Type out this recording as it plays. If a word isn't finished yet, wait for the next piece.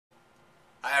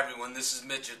Hi everyone, this is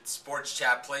Mitch at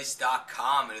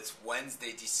SportsChatPlace.com, and it's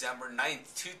Wednesday, December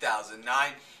 9th,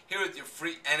 2009, here with your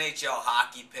free NHL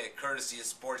hockey pick, courtesy of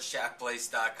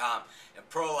SportsChatPlace.com and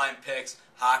ProLine Picks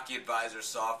Hockey Advisor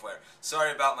software.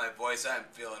 Sorry about my voice, I am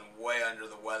feeling way under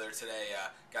the weather today.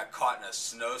 Got caught in a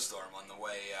snowstorm on the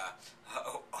way out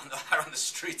on the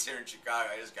streets here in Chicago.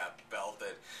 I just got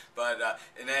belted. But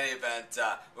in any event,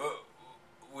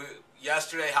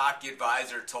 yesterday, Hockey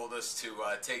Advisor told us to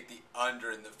take the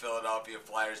under in the Philadelphia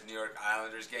Flyers-New York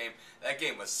Islanders game. That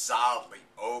game was solidly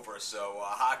over, so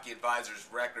Hockey Advisor's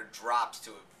record drops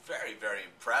to a very, very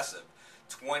impressive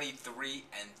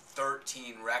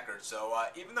 23-13 record. So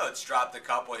even though it's dropped a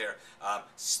couple here,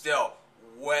 still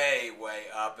way, way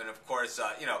up. And of course,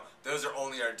 those are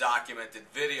only our documented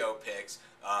video picks.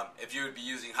 If you would be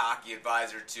using Hockey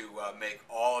Advisor to make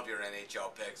all of your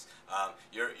NHL picks,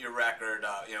 your record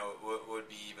would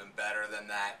be even better than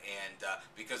that. And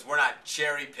because we're not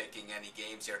cherry picking any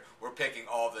games here, we're picking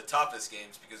all of the toughest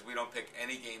games because we don't pick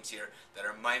any games here that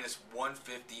are minus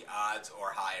 150 odds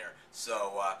or higher.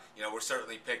 So we're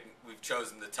certainly picking. We've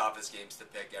chosen the toughest games to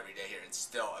pick every day here, and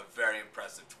still a very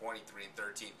impressive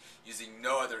 23-13 using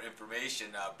no other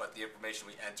information but the information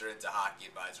we enter into Hockey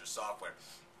Advisor software.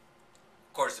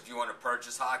 Of course, if you want to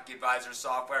purchase Hockey Advisor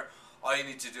software, all you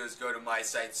need to do is go to my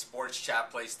site,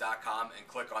 SportsChatPlace.com, and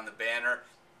click on the banner.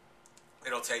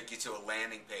 It'll take you to a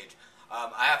landing page.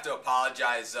 I have to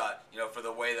apologize, for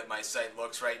the way that my site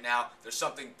looks right now. There's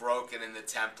something broken in the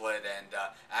template, and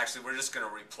actually, we're just going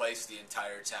to replace the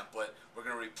entire template. We're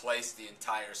going to replace the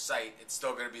entire site. It's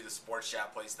still going to be the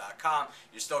SportsChatPlace.com.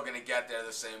 You're still going to get there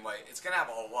the same way. It's going to have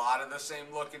a lot of the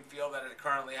same look and feel that it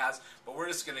currently has, but we're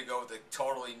just going to go with a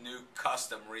totally new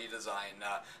custom redesign.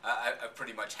 I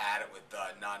pretty much had it with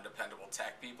non-dependable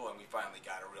tech people, and we finally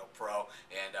got a real pro,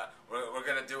 and we're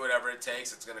going to do whatever it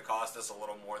takes. It's going to cost us a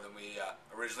little more than we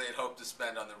originally had hoped to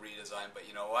spend on the redesign, but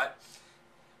you know what?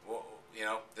 Well,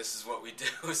 this is what we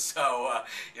do, so,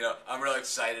 I'm really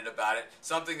excited about it.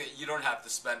 Something that you don't have to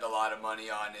spend a lot of money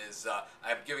on is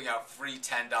I'm giving out free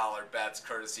 $10 bets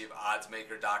courtesy of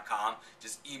oddsmaker.com.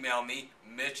 Just email me,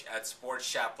 Mitch at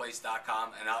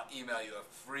SportsChatPlace.com, and I'll email you a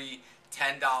free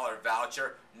 $10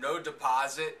 voucher. No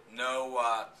deposit,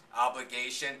 no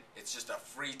obligation. It's just a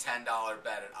free $10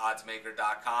 bet at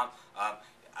oddsmaker.com.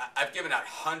 I've given out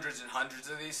hundreds and hundreds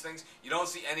of these things. You don't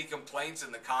see any complaints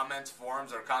in the comments,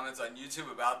 forums, or comments on YouTube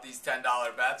about these $10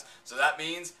 bets. So that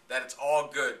means that it's all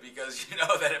good, because you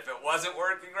know that if it wasn't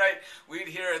working right, we'd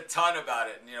hear a ton about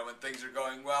it. And when things are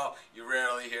going well, you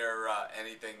rarely hear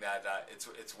anything that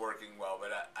it's working well.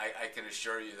 But I can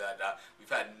assure you that we've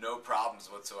had no problems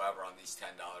whatsoever on these $10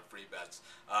 free bets.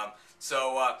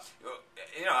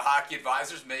 Hockey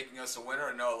Advisor's making us a winner.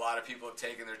 I know a lot of people have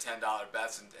taken their $10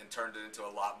 bets and turned it into a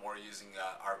lot more using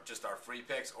our free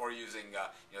picks, or using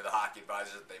the Hockey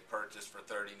Advisor that they purchased for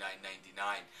 $39.99.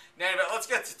 Now, anyway, let's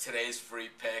get to today's free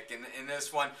pick. In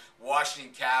this one,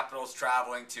 Washington Capitals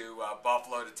traveling to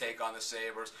Buffalo to take on the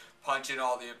Sabres. Punch in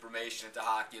all the information into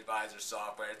Hockey Advisor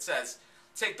software. It says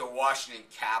take the Washington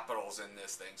Capitals in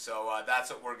this thing, so that's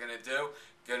what we're going to do.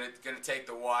 Going to take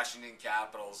the Washington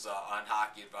Capitals on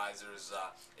Hockey Advisor's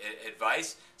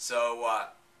advice. So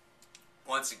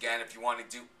once again, if you want to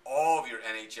do all of your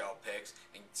NHL picks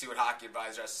and see what Hockey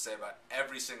Advisor has to say about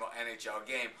every single NHL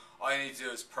game, all you need to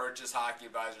do is purchase Hockey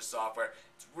Advisor software.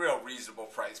 It's a real reasonable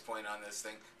price point on this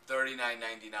thing,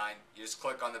 $39.99. You just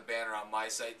click on the banner on my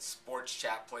site,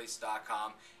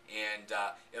 SportsChatPlace.com, and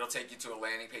it'll take you to a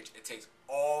landing page. It takes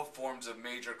all forms of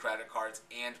major credit cards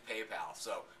and PayPal.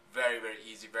 So very, very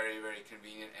easy, very, very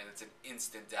convenient, and it's an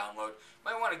instant download. You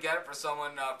might want to get it for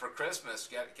someone for Christmas.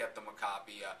 Get them a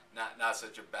copy. Not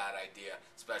such a bad idea,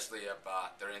 especially if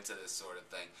they're into this sort of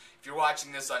thing. If you're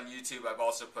watching this on YouTube, I've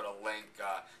also put a link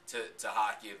to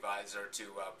Hockey Advisor,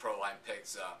 to ProLine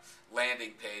Picks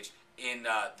landing page in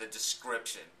the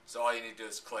description. So all you need to do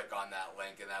is click on that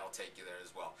link, and that'll take you there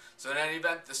as well. So in any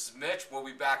event, this is Mitch. We'll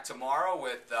be back tomorrow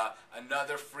with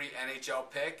another free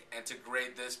NHL pick, and to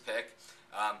grade this pick,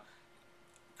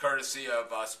 courtesy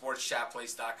of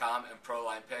SportsChatPlace.com and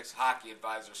ProLine Picks Hockey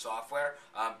Advisor software.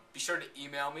 Be sure to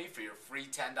email me for your free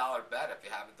 $10 bet if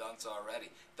you haven't done so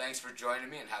already. Thanks for joining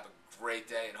me, and have a great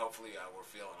day, and hopefully we're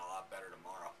feeling a lot better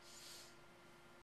tomorrow.